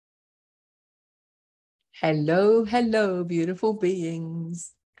Hello, hello, beautiful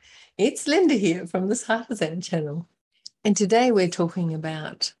beings. It's Linda here from this Heartisan channel. And today we're talking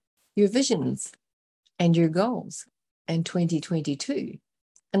about your visions and your goals and 2022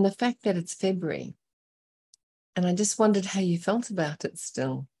 and the fact that it's February. And I just wondered how you felt about it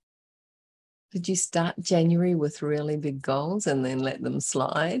still. Did you start January with really big goals and then let them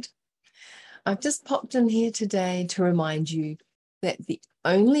slide? I've just popped in here today to remind you that the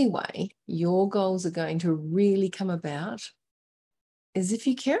only way your goals are going to really come about is if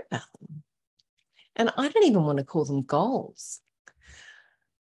you care about them. And I don't even want to call them goals.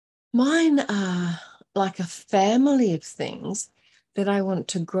 Mine are like a family of things that I want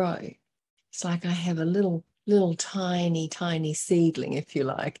to grow. It's like I have a little tiny seedling, if you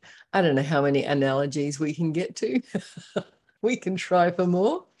like. I don't know how many analogies we can get to. We can try for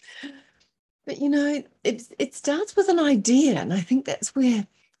more. But, you know, it starts with an idea. And I think that's where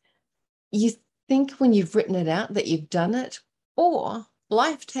you think when you've written it out that you've done it, or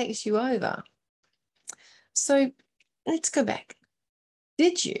life takes you over. So let's go back.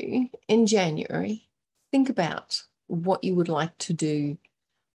 Did you, in January, think about what you would like to do,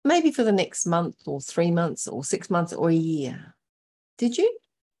 maybe for the next month or 3 months or 6 months or a year? Did you?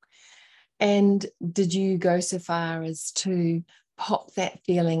 And did you go so far as to pop that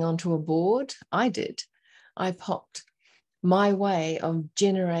feeling onto a board? I did. I popped my way of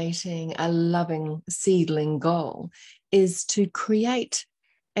generating a loving seedling goal is to create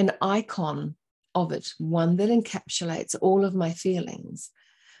an icon of it, one that encapsulates all of my feelings.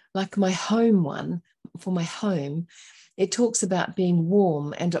 Like my home one, for my home, it talks about being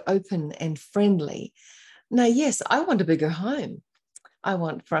warm and open and friendly. Now, yes, I want a bigger home. I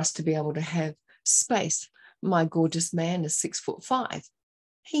want for us to be able to have space. My gorgeous man is 6'5".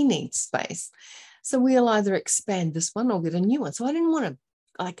 He needs space. So we'll either expand this one or get a new one. So I didn't want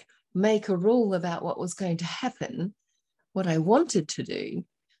to make a rule about what was going to happen. What I wanted to do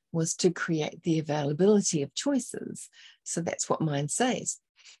was to create the availability of choices. So that's what mine says.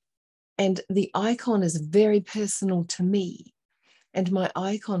 And the icon is very personal to me. And my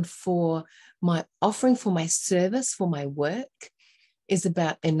icon for my offering, for my service, for my work is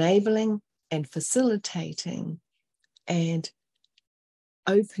about enabling and facilitating and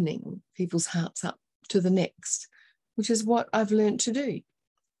opening people's hearts up to the next, which is what I've learned to do.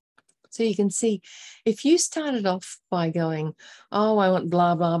 So you can see, if you started off by going, oh, I want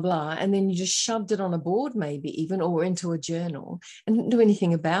blah, blah, blah, and then you just shoved it on a board maybe even, or into a journal and didn't do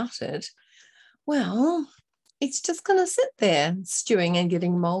anything about it, well, it's just going to sit there stewing and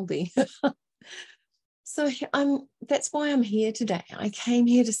getting moldy. So that's why I'm here today. I came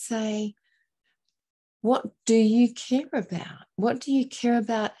here to say, what do you care about? What do you care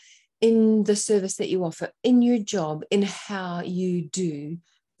about in the service that you offer, in your job, in how you do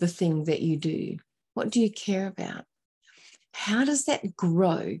the thing that you do? What do you care about? How does that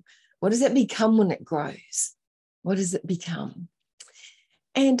grow? What does it become when it grows? What does it become?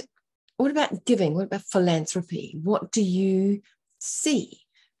 And what about giving? What about philanthropy? What do you see?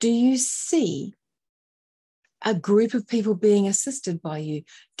 Do you see a group of people being assisted by you?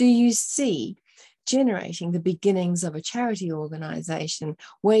 Do you see generating the beginnings of a charity organization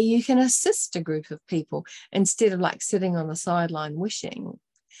where you can assist a group of people instead of like sitting on the sideline wishing?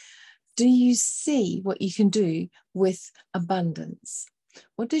 Do you see what you can do with abundance?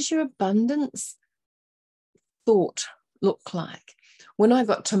 What does your abundance thought look like? When I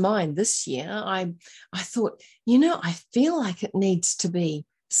got to mine this year, I thought, you know, I feel like it needs to be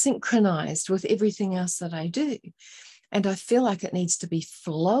synchronized with everything else that I do. And I feel like it needs to be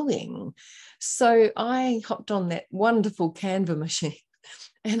flowing. So I hopped on that wonderful Canva machine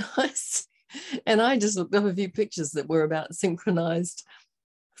and I just looked up a few pictures that were about synchronized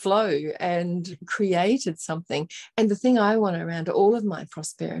flow and created something. And the thing I want around all of my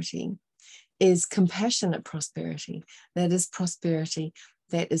prosperity is compassionate prosperity. That is prosperity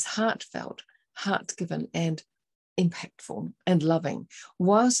that is heartfelt, heart-given, and impactful and loving,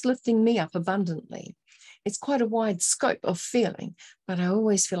 whilst lifting me up abundantly. It's quite a wide scope of feeling, but I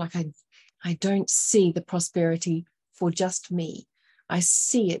always feel like I don't see the prosperity for just me. I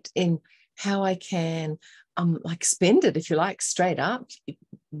see it in how I can like spend it, if you like, straight up,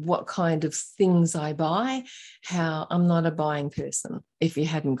 what kind of things I buy, how I'm not a buying person, if you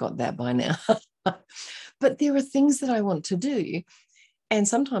hadn't got that by now. But there are things that I want to do. And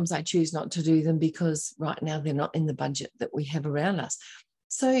sometimes I choose not to do them because right now they're not in the budget that we have around us.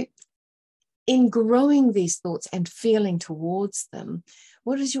 So in growing these thoughts and feeling towards them,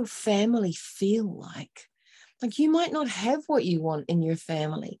 what does your family feel like? Like, you might not have what you want in your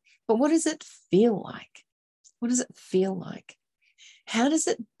family, but what does it feel like? What does it feel like? How does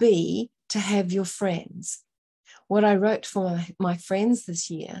it be to have your friends. What I wrote for my friends this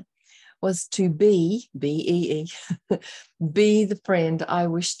year was to be, B-E-E, be the friend I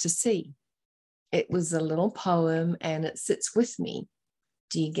wish to see. It was a little poem and it sits with me.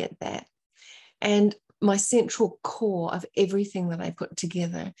 Do you get that? And my central core of everything that I put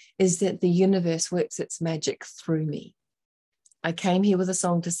together is that the universe works its magic through me. I came here with a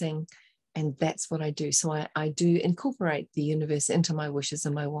song to sing, and that's what I do. So I do incorporate the universe into my wishes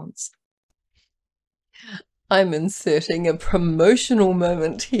and my wants. I'm inserting a promotional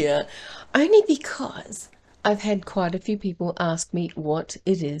moment here, only because I've had quite a few people ask me what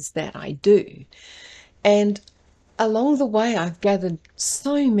it is that I do. And along the way, I've gathered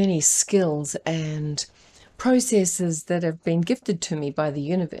so many skills and processes that have been gifted to me by the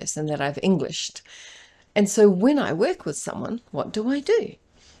universe and that I've Englished. And so when I work with someone, what do I do?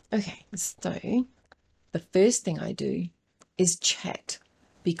 Okay, so the first thing I do is chat,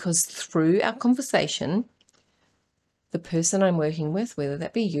 because through our conversation, the person I'm working with, whether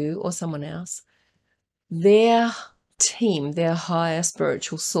that be you or someone else, their team, their higher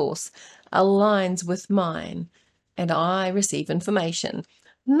spiritual source aligns with mine, and I receive information,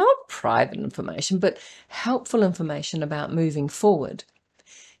 not private information, but helpful information about moving forward.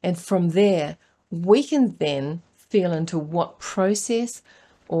 And from there, we can then feel into what process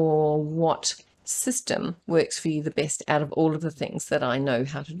or what system works for you the best out of all of the things that I know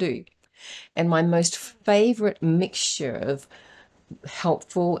how to do. And my most favorite mixture of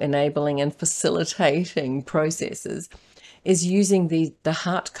helpful, enabling, and facilitating processes is using the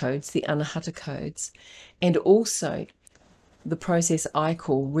heart codes, the Anahata codes, and also the process I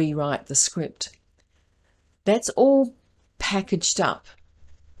call rewrite the script. That's all packaged up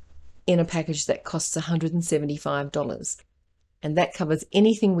in a package that costs $175. And that covers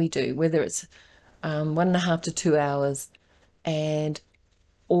anything we do, whether it's 1.5 to 2 hours, and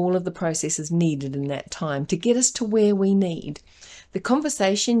all of the processes needed in that time to get us to where we need. The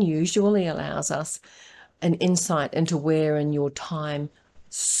conversation usually allows us an insight into where in your time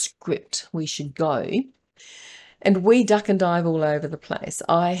script we should go. And we duck and dive all over the place.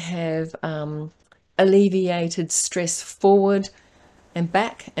 I have alleviated stress forward and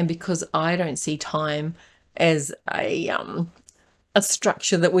back, and because I don't see time as a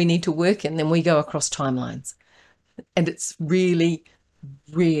structure that we need to work in, then we go across timelines. And it's really,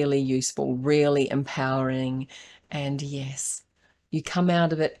 really useful, really empowering. And yes, you come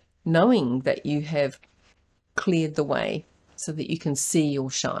out of it knowing that you have cleared the way so that you can see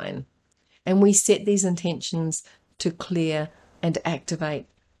your shine. And we set these intentions to clear and activate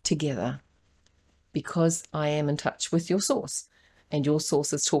together, because I am in touch with your source and your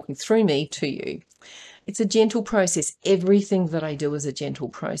source is talking through me to you. It's a gentle process. Everything that I do is a gentle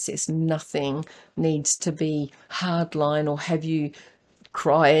process. Nothing needs to be hardline or have you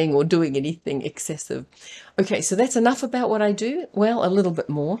crying or doing anything excessive. Okay, so that's enough about what I do. Well, a little bit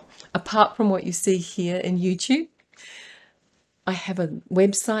more. Apart from what you see here in YouTube, I have a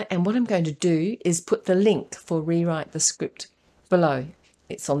website, and what I'm going to do is put the link for Rewrite the Script below.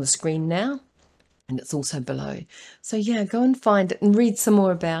 It's on the screen now, and it's also below. So yeah, go and find it and read some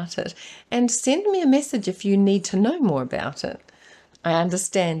more about it, and send me a message if you need to know more about it. I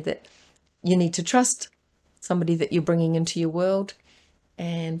understand that you need to trust somebody that you're bringing into your world,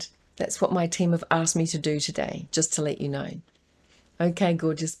 and that's what my team have asked me to do today, just to let you know. Okay,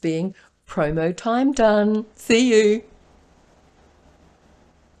 gorgeous being, promo time done. See you.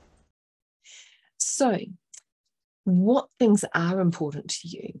 So, what things are important to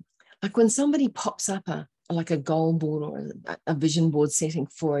you? Like when somebody pops up like a goal board or a vision board setting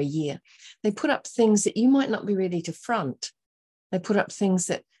for a year, they put up things that you might not be ready to front. They put up things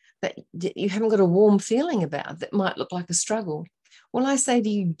that you haven't got a warm feeling about, that might look like a struggle. Well, I say to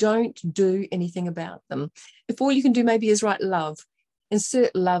you, don't do anything about them. If all you can do maybe is write love,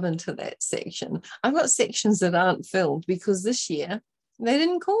 insert love into that section. I've got sections that aren't filled because this year they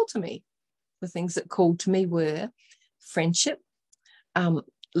didn't call to me. The things that called to me were friendship,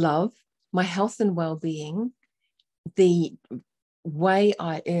 love, my health and well-being, the way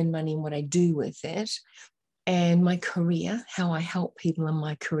I earn money and what I do with it, and my career, how I help people in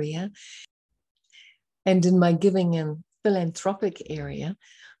my career. And in my giving and philanthropic area,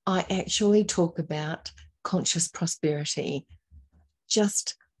 I actually talk about conscious prosperity,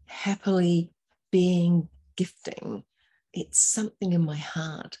 just happily being gifting. It's something in my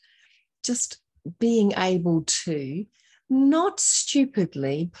heart. Just being able to, not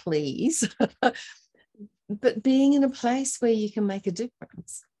stupidly, please, but being in a place where you can make a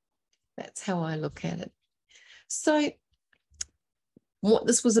difference. That's how I look at it. So what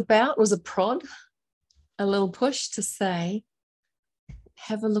this was about was a prod, a little push to say,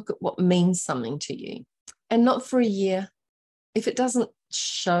 have a look at what means something to you. And not for a year. If it doesn't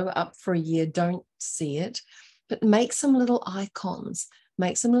show up for a year, don't see it, but make some little icons.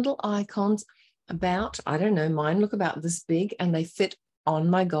 Make some little icons about, I don't know, mine look about this big, and they fit on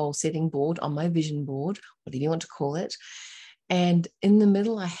my goal setting board, on my vision board, whatever you want to call it. And in the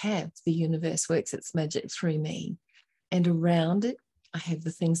middle, I have the universe works its magic through me. And around it, I have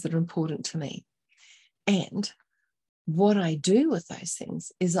the things that are important to me. And what I do with those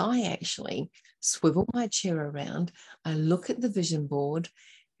things is I actually swivel my chair around, I look at the vision board,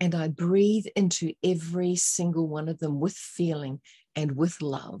 and I breathe into every single one of them with feeling and with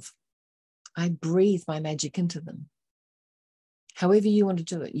love. I breathe my magic into them. However you want to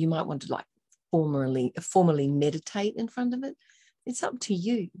do it. You might want to like formally meditate in front of it. It's up to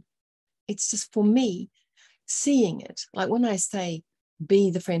you. It's just for me, seeing it. Like when I say,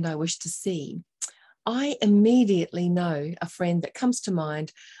 be the friend I wish to see, I immediately know a friend that comes to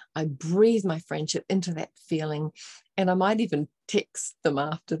mind. I breathe my friendship into that feeling, and I might even text them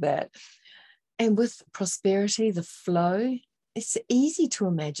after that. And with prosperity, the flow, it's easy to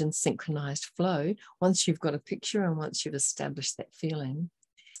imagine synchronized flow once you've got a picture and once you've established that feeling.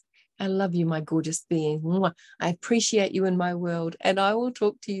 I love you, my gorgeous being. I appreciate you in my world, and I will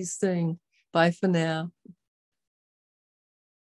talk to you soon. Bye for now.